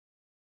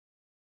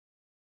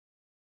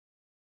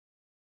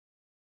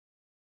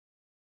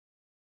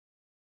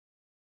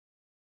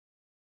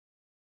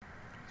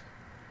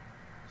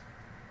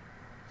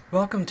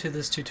Welcome to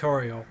this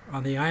tutorial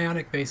on the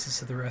ionic basis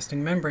of the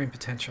resting membrane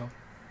potential.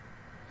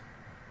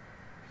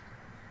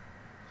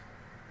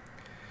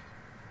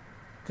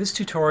 This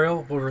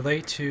tutorial will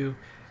relate to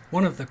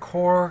one of the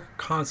core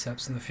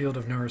concepts in the field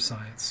of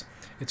neuroscience.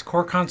 It's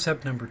core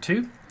concept number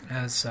 2,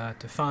 as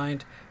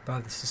defined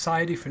by the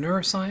Society for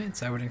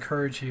Neuroscience. I would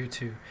encourage you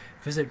to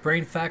visit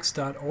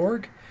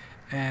brainfacts.org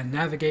and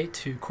navigate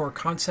to core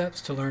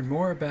concepts to learn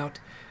more about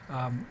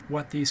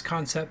what these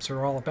concepts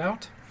are all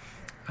about.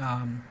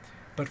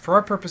 But for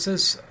our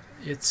purposes,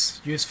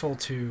 it's useful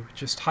to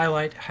just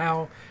highlight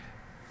how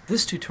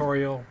this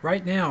tutorial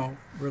right now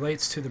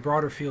relates to the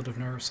broader field of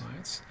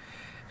neuroscience.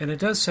 And it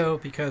does so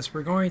because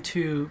we're going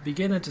to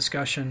begin a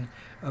discussion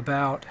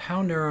about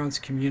how neurons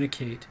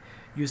communicate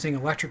using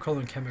electrical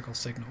and chemical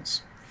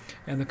signals.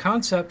 And the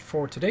concept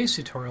for today's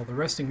tutorial, the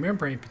resting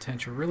membrane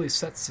potential, really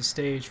sets the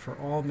stage for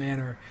all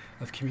manner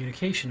of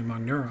communication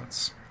among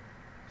neurons.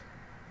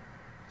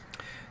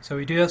 So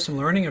we do have some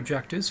learning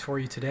objectives for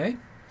you today.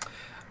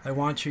 I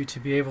want you to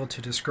be able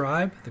to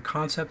describe the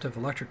concept of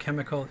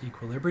electrochemical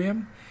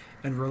equilibrium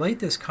and relate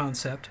this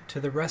concept to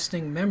the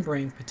resting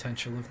membrane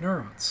potential of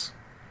neurons.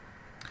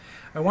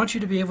 I want you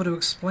to be able to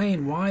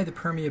explain why the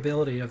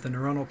permeability of the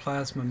neuronal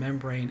plasma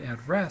membrane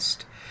at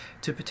rest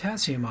to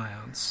potassium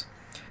ions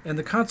and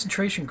the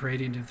concentration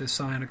gradient of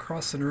this ion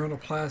across the neuronal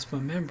plasma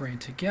membrane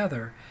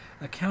together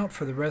account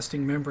for the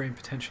resting membrane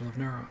potential of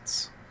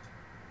neurons.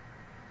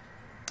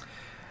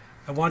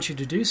 I want you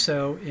to do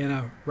so in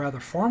a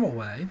rather formal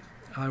way.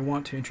 I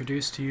want to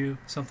introduce to you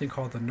something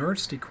called the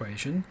Nernst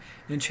equation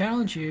and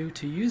challenge you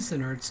to use the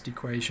Nernst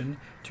equation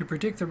to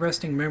predict the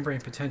resting membrane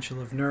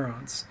potential of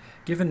neurons,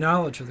 given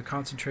knowledge of the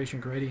concentration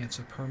gradients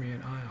of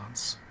permeant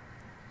ions.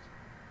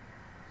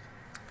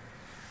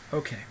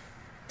 Okay,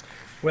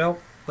 well,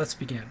 let's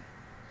begin.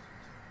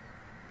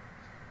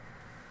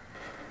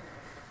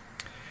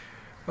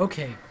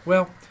 Okay,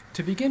 well,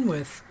 to begin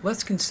with,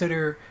 let's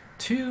consider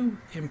two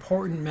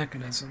important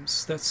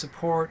mechanisms that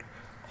support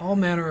all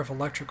manner of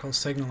electrical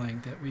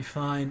signaling that we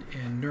find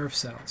in nerve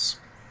cells.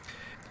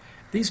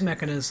 These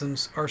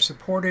mechanisms are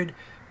supported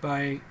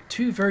by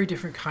two very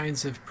different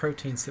kinds of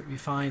proteins that we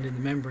find in the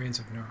membranes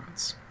of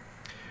neurons.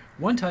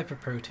 One type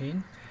of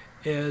protein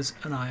is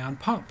an ion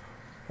pump,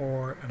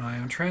 or an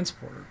ion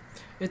transporter.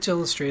 It's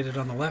illustrated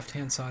on the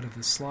left-hand side of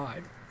this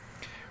slide.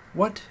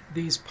 What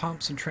these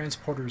pumps and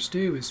transporters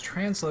do is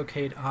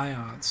translocate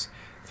ions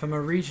from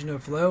a region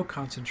of low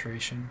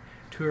concentration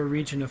to a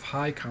region of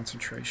high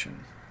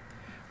concentration,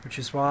 which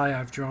is why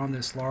I've drawn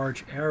this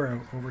large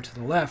arrow over to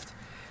the left,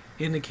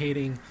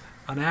 indicating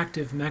an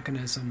active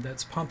mechanism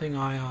that's pumping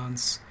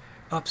ions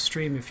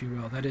upstream, if you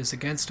will, that is,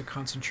 against a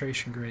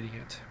concentration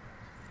gradient.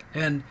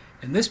 And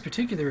in this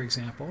particular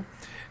example,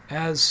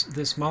 as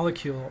this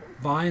molecule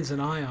binds an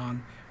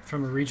ion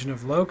from a region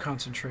of low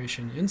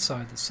concentration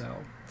inside the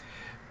cell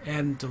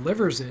and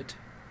delivers it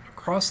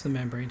across the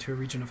membrane to a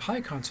region of high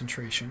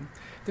concentration,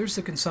 there's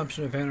the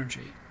consumption of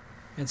energy.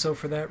 And so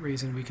for that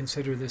reason, we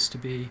consider this to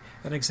be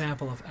an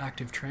example of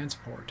active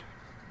transport.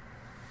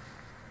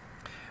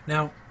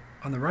 Now,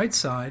 on the right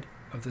side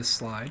of this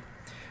slide,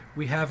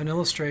 we have an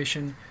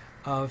illustration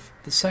of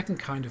the second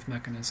kind of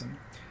mechanism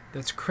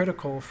that's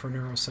critical for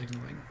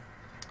neurosignaling.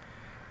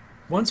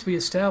 Once we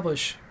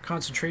establish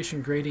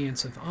concentration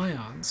gradients of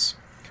ions,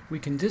 we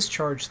can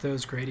discharge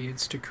those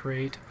gradients to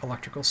create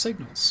electrical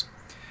signals.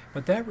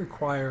 But that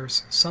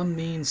requires some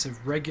means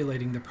of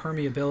regulating the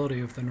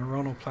permeability of the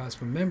neuronal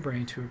plasma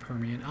membrane to a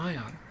permeant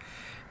ion.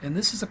 And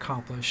this is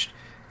accomplished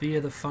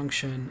via the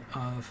function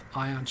of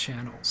ion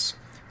channels.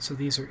 So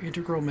these are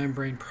integral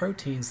membrane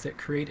proteins that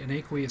create an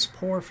aqueous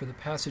pore for the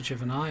passage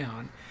of an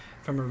ion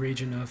from a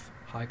region of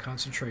high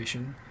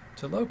concentration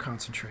to low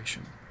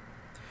concentration.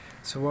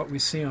 So what we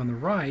see on the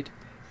right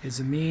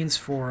is a means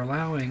for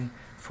allowing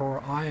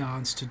for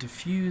ions to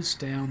diffuse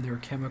down their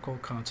chemical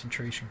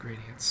concentration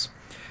gradients.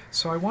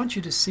 So I want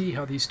you to see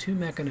how these two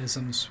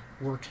mechanisms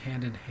work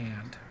hand in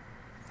hand.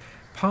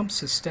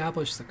 Pumps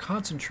establish the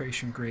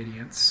concentration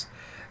gradients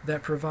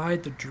that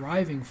provide the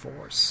driving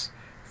force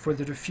for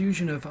the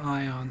diffusion of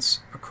ions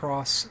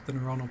across the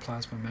neuronal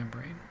plasma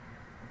membrane.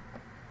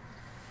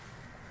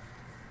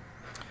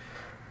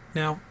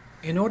 Now,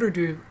 in order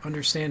to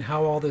understand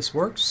how all this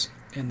works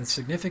and the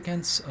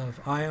significance of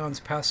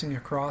ions passing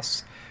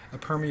across a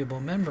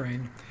permeable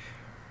membrane,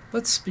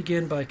 let's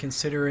begin by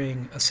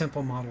considering a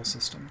simple model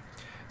system.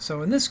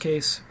 So in this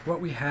case,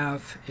 what we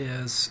have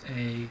is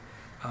a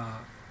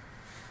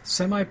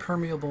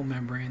semi-permeable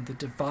membrane that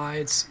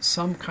divides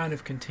some kind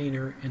of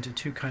container into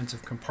two kinds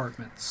of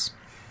compartments.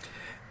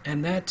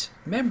 And that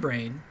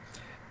membrane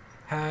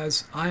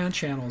has ion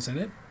channels in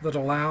it that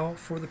allow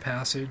for the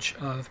passage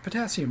of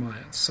potassium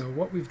ions. So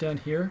what we've done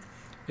here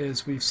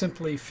is we've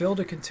simply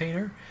filled a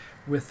container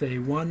with a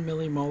 1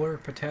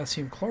 millimolar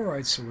potassium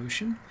chloride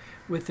solution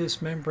with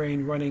this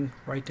membrane running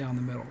right down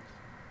the middle.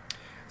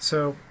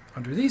 So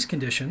under these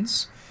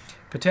conditions,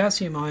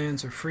 potassium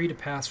ions are free to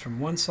pass from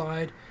one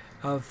side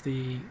of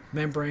the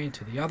membrane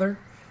to the other,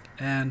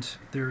 and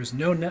there is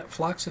no net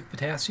flux of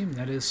potassium.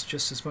 That is,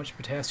 just as much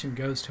potassium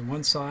goes to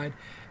one side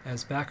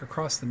as back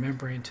across the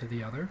membrane to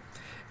the other.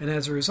 And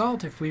as a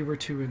result, if we were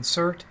to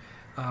insert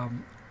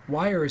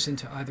wires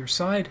into either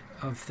side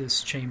of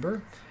this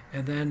chamber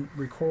and then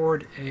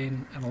record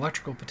an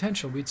electrical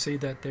potential, we'd see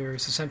that there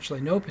is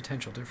essentially no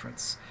potential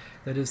difference.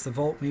 That is, the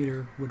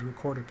voltmeter would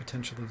record a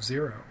potential of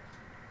 0.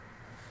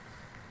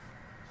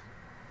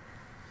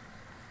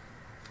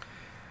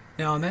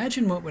 Now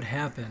imagine what would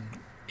happen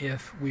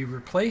if we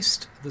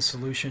replaced the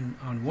solution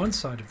on one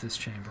side of this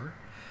chamber,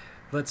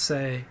 let's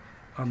say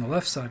on the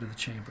left side of the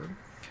chamber,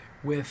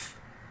 with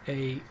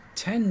a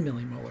 10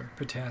 millimolar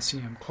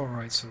potassium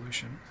chloride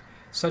solution,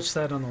 such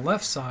that on the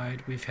left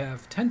side we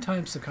have 10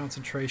 times the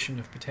concentration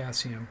of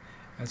potassium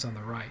as on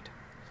the right.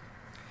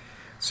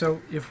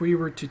 So if we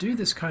were to do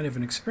this kind of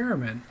an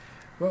experiment,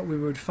 what we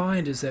would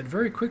find is that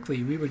very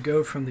quickly we would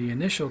go from the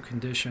initial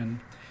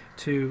condition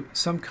to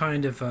some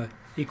kind of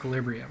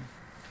equilibrium.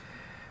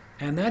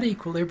 And that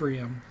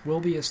equilibrium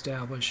will be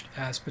established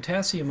as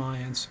potassium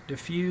ions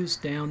diffuse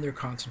down their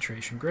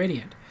concentration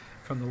gradient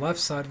from the left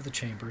side of the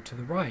chamber to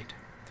the right.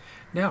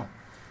 Now,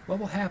 what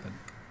will happen?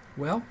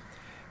 Well,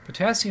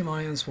 potassium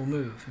ions will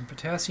move, and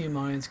potassium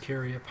ions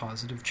carry a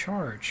positive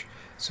charge.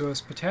 So as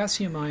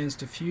potassium ions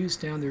diffuse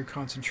down their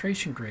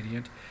concentration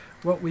gradient,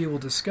 what we will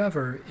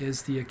discover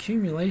is the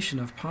accumulation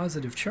of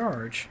positive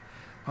charge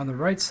on the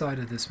right side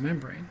of this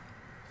membrane.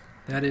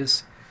 That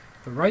is,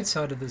 the right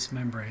side of this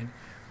membrane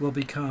will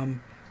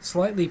become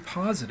slightly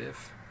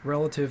positive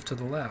relative to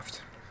the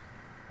left.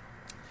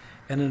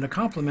 And in a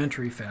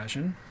complementary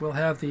fashion, we'll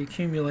have the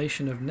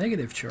accumulation of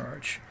negative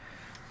charge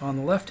on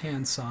the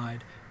left-hand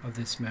side of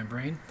this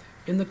membrane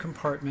in the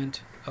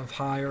compartment of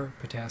higher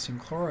potassium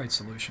chloride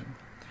solution.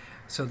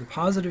 So the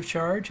positive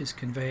charge is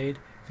conveyed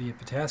via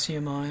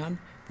potassium ion.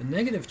 The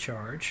negative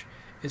charge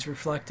is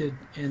reflected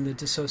in the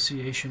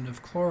dissociation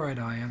of chloride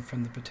ion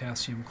from the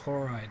potassium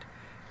chloride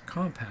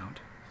compound.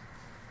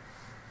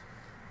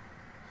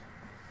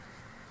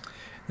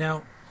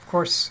 Now, of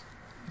course,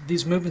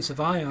 these movements of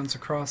ions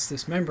across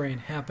this membrane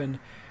happen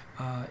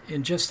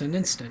in just an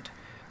instant.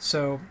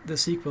 So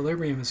this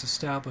equilibrium is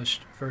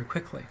established very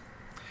quickly.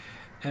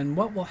 And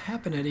what will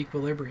happen at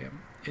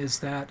equilibrium is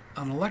that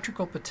an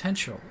electrical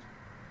potential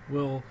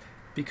will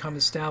become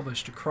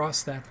established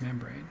across that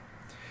membrane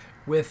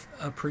with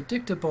a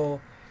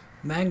predictable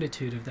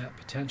magnitude of that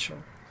potential.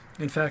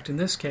 In fact, in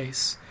this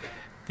case,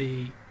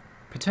 the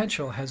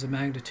potential has a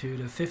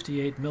magnitude of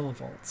 58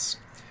 millivolts,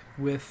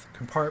 with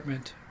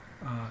compartment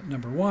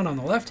number 1 on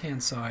the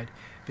left-hand side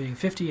being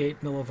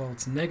 58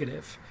 millivolts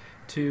negative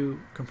to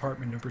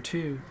compartment number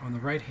 2 on the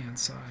right-hand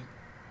side.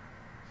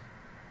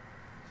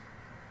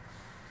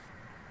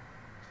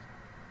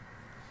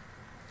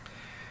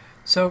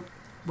 So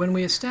when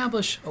we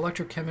establish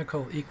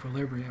electrochemical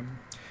equilibrium,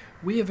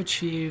 we have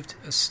achieved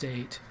a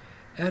state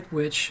at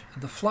which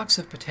the flux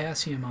of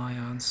potassium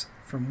ions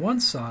from one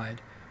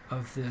side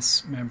of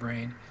this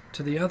membrane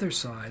to the other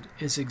side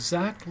is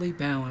exactly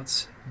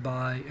balanced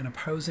by an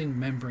opposing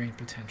membrane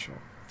potential.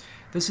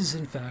 This is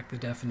in fact the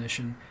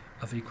definition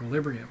of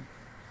equilibrium.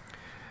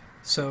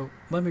 So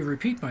let me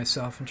repeat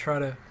myself and try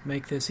to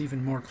make this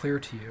even more clear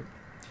to you.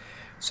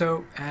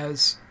 So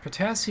as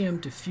potassium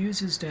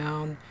diffuses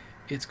down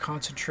its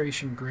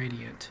concentration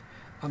gradient,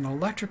 an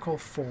electrical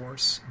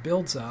force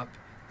builds up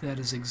that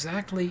is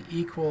exactly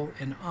equal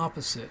and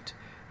opposite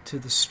to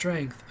the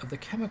strength of the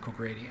chemical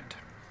gradient.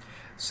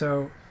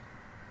 So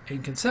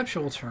in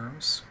conceptual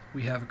terms,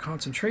 we have a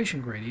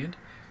concentration gradient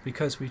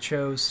because we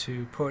chose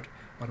to put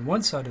on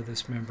one side of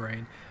this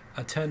membrane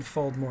a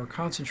 10-fold more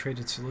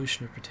concentrated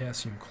solution of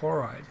potassium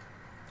chloride.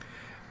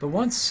 But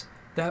once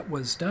that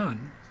was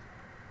done,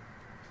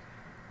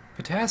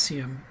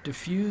 potassium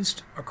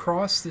diffused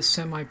across this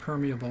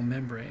semi-permeable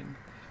membrane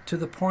to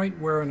the point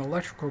where an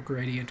electrical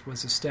gradient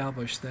was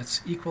established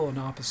that's equal and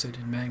opposite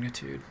in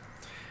magnitude.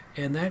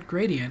 And that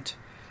gradient,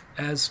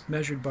 as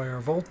measured by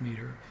our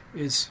voltmeter,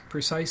 is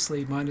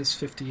precisely minus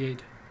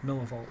 58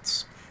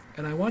 millivolts.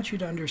 And I want you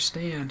to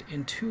understand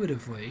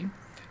intuitively,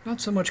 not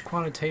so much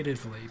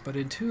quantitatively, but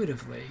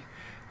intuitively,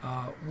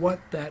 what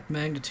that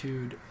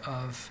magnitude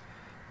of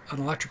an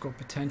electrical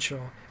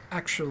potential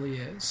actually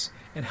is,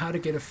 and how to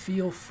get a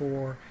feel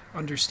for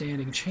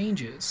understanding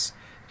changes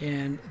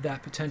in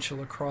that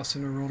potential across a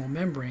neuronal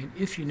membrane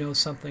if you know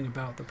something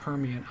about the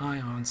permeant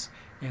ions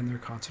and their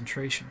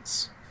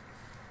concentrations.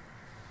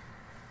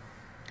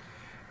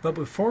 But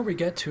before we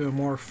get to a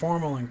more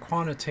formal and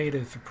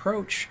quantitative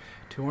approach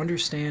to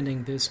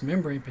understanding this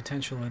membrane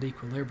potential at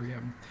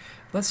equilibrium,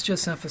 let's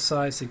just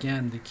emphasize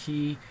again the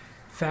key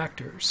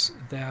factors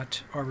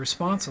that are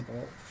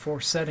responsible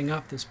for setting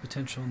up this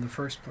potential in the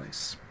first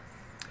place.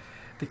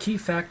 The key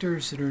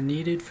factors that are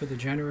needed for the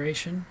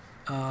generation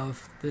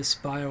of this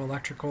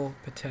bioelectrical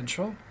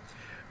potential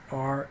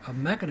are a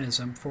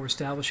mechanism for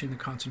establishing the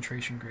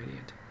concentration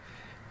gradient,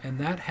 and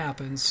that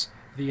happens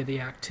via the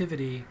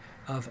activity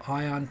of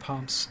ion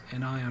pumps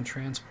and ion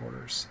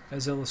transporters,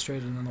 as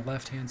illustrated on the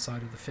left-hand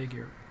side of the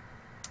figure.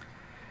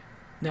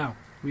 Now,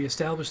 we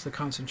establish the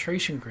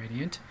concentration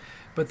gradient,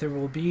 but there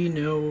will be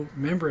no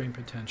membrane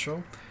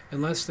potential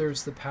unless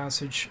there's the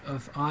passage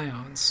of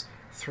ions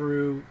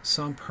through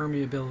some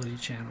permeability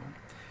channel.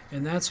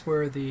 And that's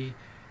where the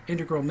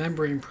integral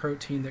membrane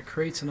protein that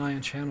creates an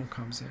ion channel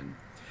comes in.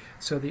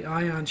 So the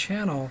ion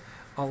channel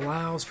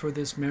allows for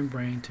this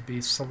membrane to be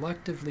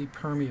selectively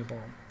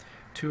permeable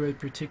to a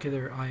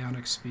particular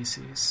ionic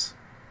species.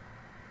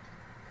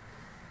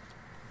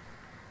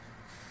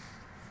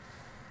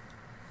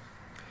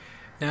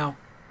 Now,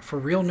 for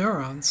real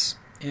neurons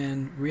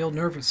in real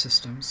nervous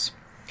systems,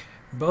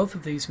 both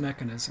of these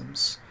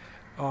mechanisms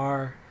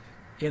are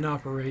in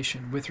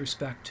operation with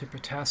respect to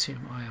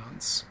potassium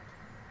ions.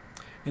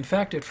 In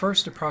fact, at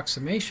first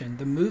approximation,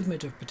 the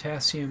movement of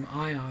potassium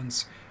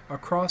ions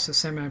across a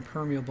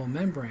semi-permeable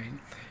membrane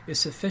is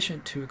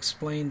sufficient to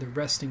explain the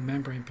resting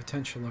membrane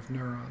potential of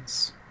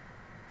neurons.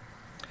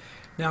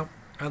 Now,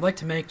 I'd like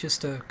to make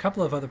just a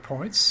couple of other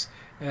points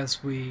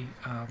as we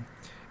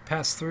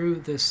pass through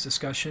this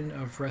discussion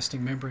of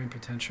resting membrane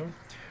potential.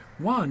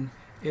 One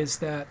is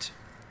that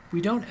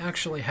we don't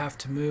actually have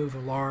to move a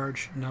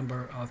large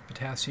number of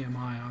potassium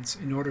ions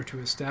in order to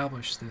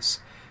establish this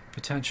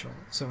potential.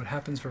 So it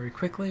happens very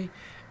quickly,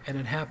 and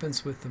it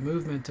happens with the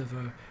movement of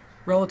a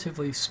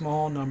relatively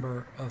small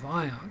number of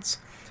ions.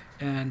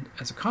 And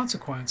as a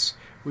consequence,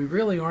 we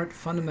really aren't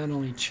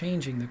fundamentally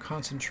changing the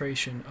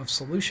concentration of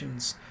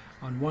solutions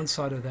on one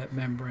side of that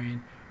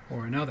membrane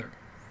or another.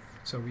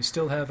 So we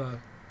still have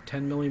a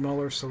 10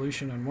 millimolar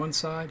solution on one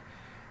side,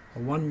 a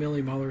 1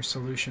 millimolar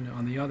solution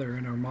on the other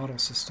in our model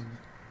system.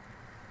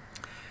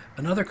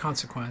 Another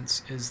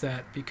consequence is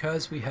that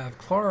because we have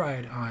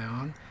chloride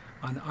ion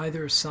on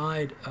either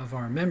side of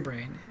our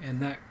membrane, and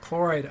that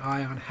chloride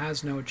ion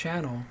has no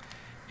channel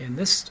in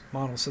this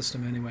model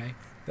system anyway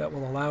that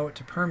will allow it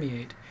to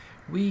permeate,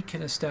 we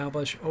can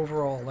establish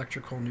overall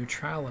electrical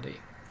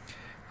neutrality.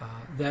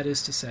 That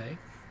is to say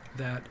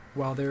that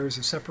while there is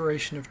a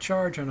separation of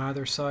charge on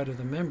either side of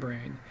the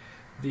membrane,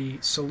 the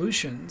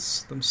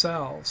solutions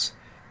themselves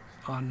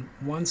on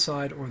one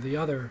side or the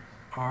other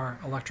are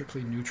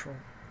electrically neutral.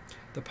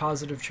 The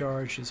positive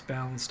charge is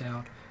balanced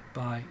out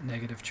by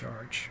negative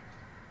charge.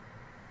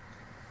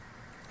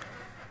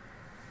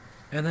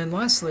 And then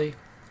lastly,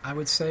 I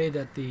would say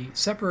that the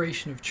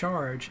separation of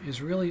charge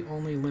is really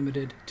only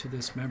limited to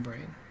this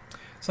membrane.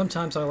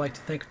 Sometimes I like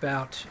to think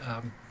about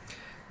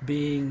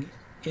being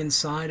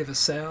inside of a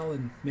cell,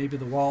 and maybe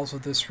the walls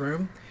of this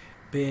room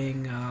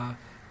being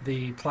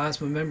the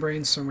plasma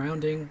membrane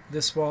surrounding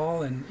this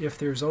wall, and if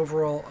there's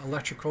overall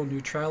electrical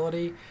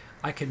neutrality,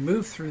 I can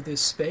move through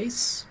this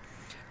space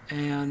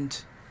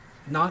and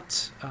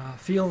not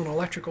feel an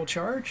electrical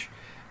charge.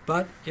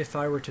 But if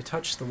I were to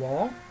touch the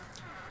wall,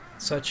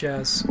 such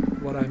as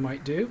what I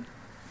might do,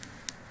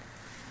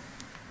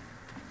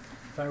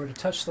 if I were to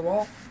touch the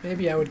wall,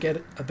 maybe I would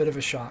get a bit of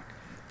a shock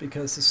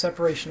because the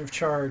separation of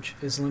charge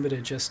is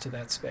limited just to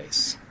that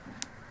space.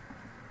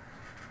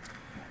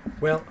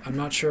 Well, I'm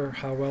not sure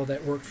how well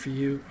that worked for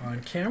you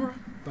on camera,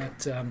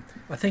 but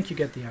I think you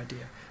get the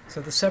idea.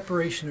 So the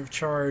separation of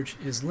charge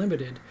is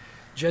limited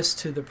just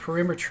to the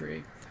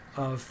perimetry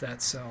of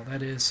that cell,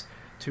 that is,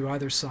 to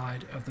either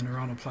side of the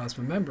neuronal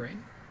plasma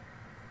membrane.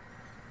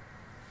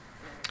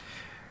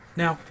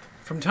 Now,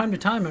 from time to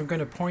time, I'm going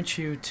to point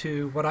you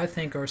to what I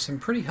think are some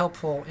pretty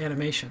helpful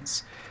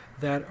animations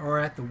that are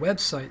at the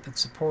website that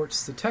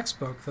supports the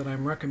textbook that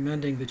I'm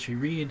recommending that you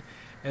read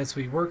as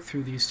we work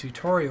through these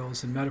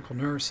tutorials in medical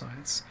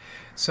neuroscience.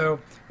 So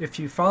if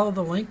you follow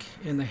the link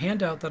in the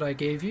handout that I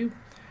gave you,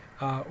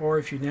 or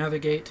if you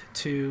navigate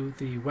to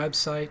the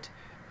website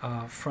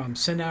from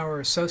Sinauer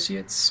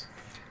Associates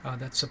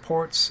that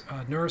supports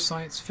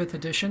Neuroscience 5th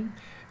edition,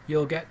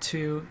 you'll get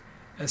to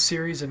a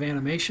series of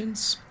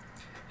animations.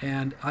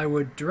 And I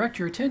would direct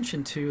your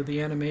attention to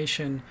the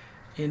animation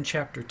in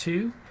Chapter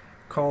 2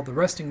 called the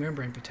resting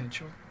membrane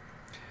potential.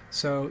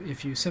 So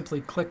if you simply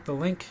click the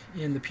link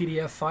in the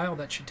PDF file,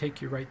 that should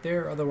take you right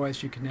there.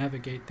 Otherwise, you can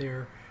navigate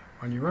there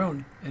on your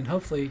own. And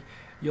hopefully,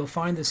 you'll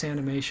find this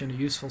animation a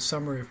useful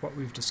summary of what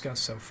we've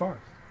discussed so far,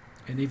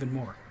 and even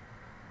more.